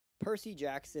Percy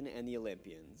Jackson and the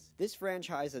Olympians. This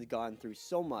franchise has gone through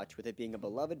so much, with it being a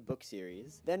beloved book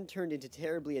series, then turned into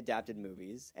terribly adapted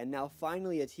movies, and now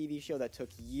finally a TV show that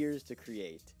took years to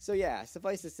create. So yeah,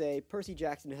 suffice to say, Percy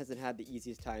Jackson hasn't had the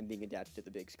easiest time being adapted to the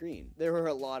big screen. There were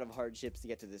a lot of hardships to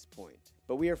get to this point.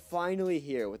 But we are finally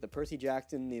here with the Percy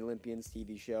Jackson and the Olympians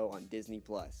TV show on Disney+.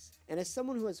 And as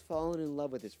someone who has fallen in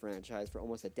love with this franchise for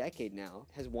almost a decade now,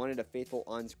 has wanted a faithful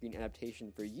on-screen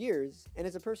adaptation for years, and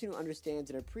as a person who understands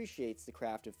and appreciates the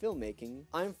craft of filmmaking,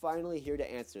 I'm finally here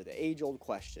to answer the age-old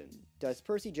question: does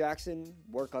Percy Jackson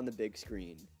work on the big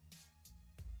screen?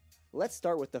 Let's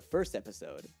start with the first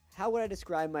episode. How would I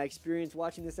describe my experience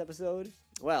watching this episode?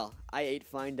 Well, I ate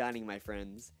fine dining, my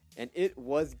friends. And it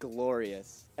was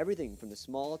glorious. Everything from the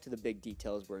small to the big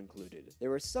details were included. There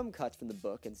were some cuts from the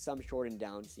book and some shortened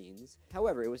down scenes.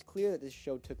 However, it was clear that this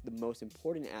show took the most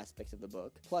important aspects of the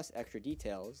book, plus extra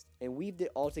details, and weaved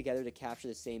it all together to capture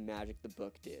the same magic the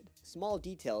book did. Small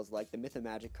details like the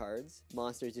Mythomagic cards,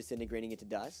 monsters disintegrating into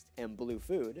dust, and blue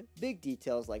food. Big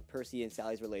details like Percy and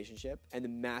Sally's relationship, and the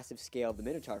massive scale of the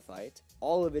Minotaur fight.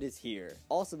 All of it is here.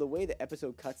 Also, the way the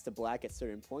episode cuts to black at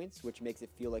certain points, which makes it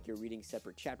feel like you're reading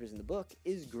separate chapters in the book,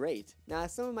 is great. Now,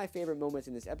 some of my favorite moments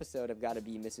in this episode have got to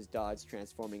be Mrs. Dodds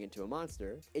transforming into a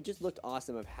monster. It just looked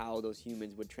awesome of how those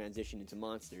humans would transition into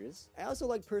monsters. I also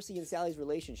like Percy and Sally's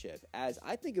relationship, as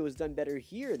I think it was done better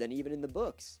here than even in the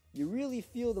books. You really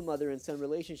feel the mother and son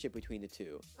relationship between the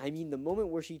two. I mean, the moment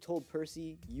where she told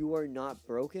Percy, "You are not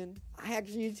broken," I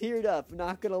actually teared up,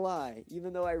 not gonna lie,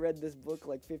 even though I read this book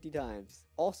like 50 times.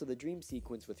 Also, the dream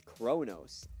sequence with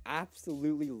Kronos.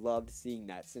 Absolutely loved seeing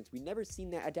that, since we never seen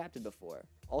that adapted before.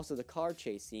 Also, the car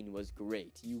chase scene was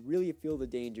great. You really feel the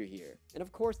danger here. And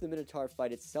of course, the Minotaur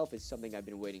fight itself is something I've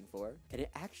been waiting for, and it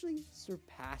actually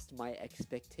surpassed my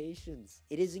expectations.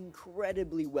 It is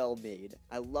incredibly well made.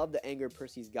 I love the anger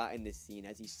Percy's got in this scene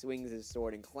as he swings his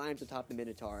sword and climbs atop the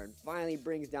Minotaur and finally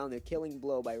brings down the killing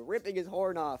blow by ripping his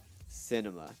horn off.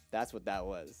 Cinema. That's what that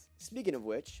was. Speaking of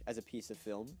which, as a piece of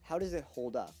film, how does it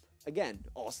hold up? Again,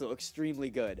 also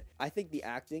extremely good. I think the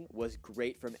acting was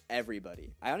great from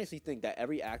everybody. I honestly think that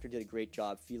every actor did a great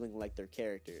job feeling like their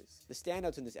characters. The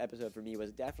standouts in this episode for me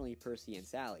was definitely Percy and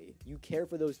Sally. You care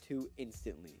for those two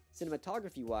instantly.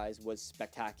 Cinematography-wise was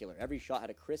spectacular. Every shot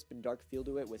had a crisp and dark feel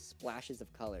to it with splashes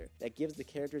of color that gives the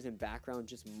characters and background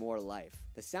just more life.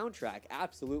 The soundtrack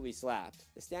absolutely slapped.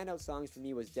 The standout songs for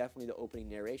me was definitely the opening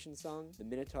narration song, the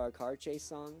Minotaur car chase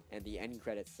song, and the end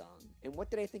credits song. And what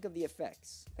did I think of the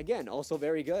effects? Again, also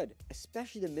very good.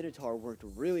 Especially the Minotaur worked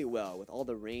really well with all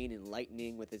the rain and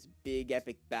lightning with this big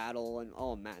epic battle, and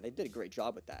oh man, they did a great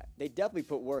job with that. They definitely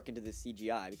put work into this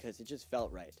CGI because it just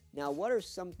felt right. Now, what are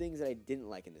some things that I didn't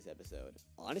like in this episode?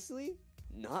 Honestly,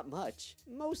 not much.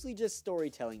 Mostly just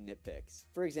storytelling nitpicks.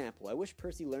 For example, I wish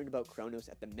Percy learned about Kronos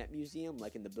at the Met Museum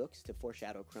like in the books to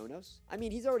foreshadow Kronos. I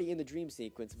mean, he's already in the dream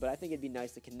sequence, but I think it'd be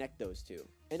nice to connect those two.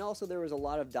 And also, there was a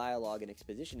lot of dialogue and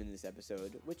exposition in this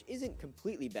episode, which isn't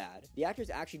completely bad. The actors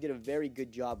actually did a very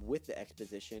good job with the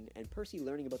exposition, and Percy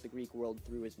learning about the Greek world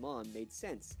through his mom made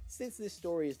sense, since this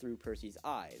story is through Percy's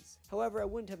eyes. However, I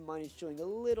wouldn't have minded showing a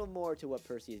little more to what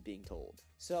Percy is being told.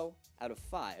 So, out of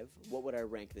 5, what would I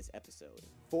rank this episode?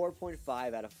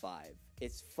 4.5 out of 5.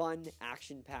 It's fun,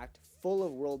 action-packed, full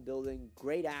of world building,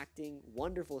 great acting,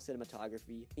 wonderful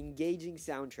cinematography, engaging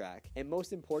soundtrack, and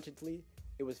most importantly,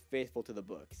 it was faithful to the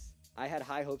books. I had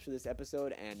high hopes for this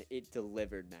episode, and it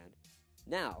delivered, man.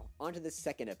 Now, on to the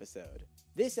second episode.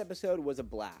 This episode was a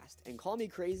blast, and call me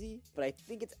crazy, but I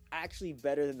think it's actually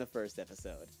better than the first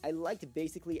episode. I liked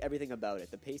basically everything about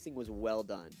it. The pacing was well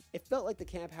done. It felt like the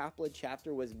Camp Half-Blood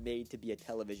chapter was made to be a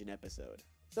television episode.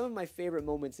 Some of my favorite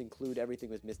moments include everything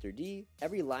with Mr. D.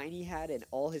 Every line he had and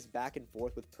all his back and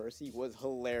forth with Percy was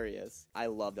hilarious. I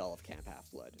loved all of Camp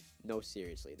Half-Blood. No,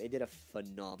 seriously, they did a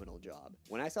phenomenal job.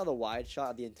 When I saw the wide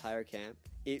shot of the entire camp,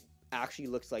 it actually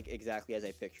looks like exactly as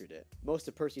I pictured it. Most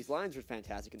of Percy's lines were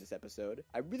fantastic in this episode.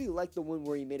 I really liked the one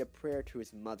where he made a prayer to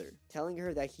his mother, telling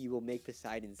her that he will make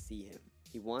Poseidon see him.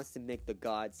 He wants to make the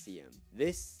gods see him.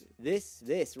 This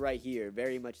right here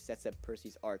very much sets up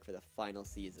Percy's arc for the final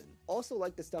season. Also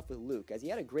like the stuff with Luke, as he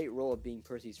had a great role of being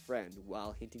Percy's friend,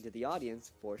 while hinting to the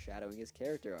audience, foreshadowing his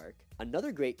character arc.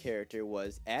 Another great character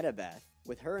was Annabeth,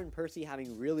 with her and Percy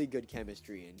having really good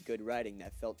chemistry and good writing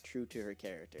that felt true to her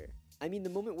character. I mean, the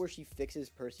moment where she fixes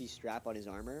Percy's strap on his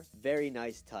armor, very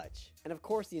nice touch. And of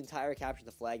course, the entire capture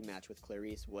the flag match with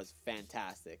Clarice was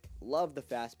fantastic. Love the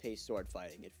fast-paced sword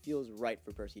fighting. It feels right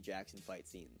for Percy Jackson fight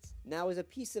scenes. Now, as a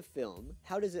piece of film,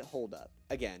 how does it hold up?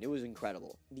 Again, it was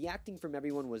incredible. The acting from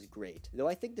everyone was great, though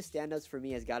I think the standouts for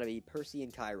me has gotta be Percy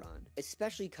and Chiron.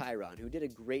 Especially Chiron, who did a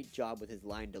great job with his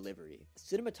line delivery.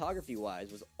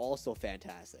 Cinematography-wise was also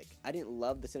fantastic. I didn't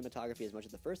love the cinematography as much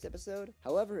as the first episode,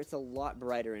 however, it's a lot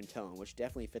brighter in tone, which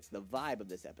definitely fits the vibe of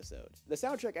this episode. The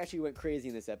soundtrack actually went crazy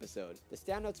in this episode. The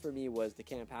standouts for me was the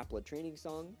Camp Half-Blood training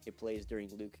song. It plays during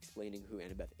Luke explaining who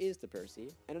Annabeth is to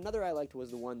Percy, and another I liked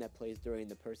was the one that plays during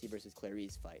the Percy versus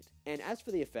Clarice fight. And as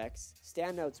for the effects,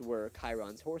 standouts were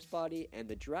Chiron's horse body and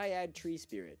the Dryad tree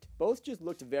spirit. Both just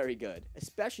looked very good,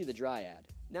 especially the Dryad.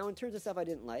 Now, in terms of stuff I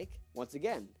didn't like, once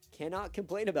again, cannot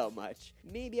complain about much.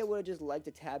 Maybe I would have just liked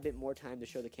a tad bit more time to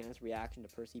show the camp's reaction to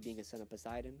Percy being a son of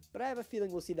Poseidon, but I have a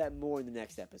feeling we'll see that more in the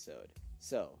next episode.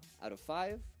 So, out of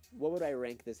 5, what would I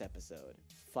rank this episode?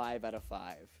 5 out of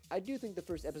 5. I do think the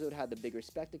first episode had the bigger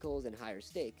spectacles and higher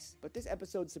stakes, but this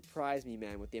episode surprised me,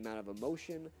 man, with the amount of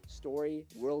emotion, story,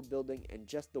 world building, and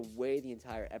just the way the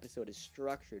entire episode is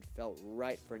structured felt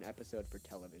right for an episode for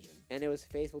television. And it was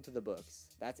faithful to the books.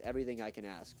 That's everything I can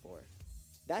ask for.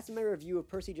 That's my review of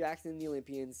Percy Jackson and the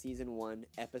Olympians Season 1,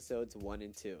 Episodes 1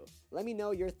 and 2. Let me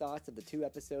know your thoughts of the 2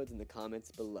 episodes in the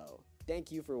comments below.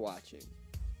 Thank you for watching.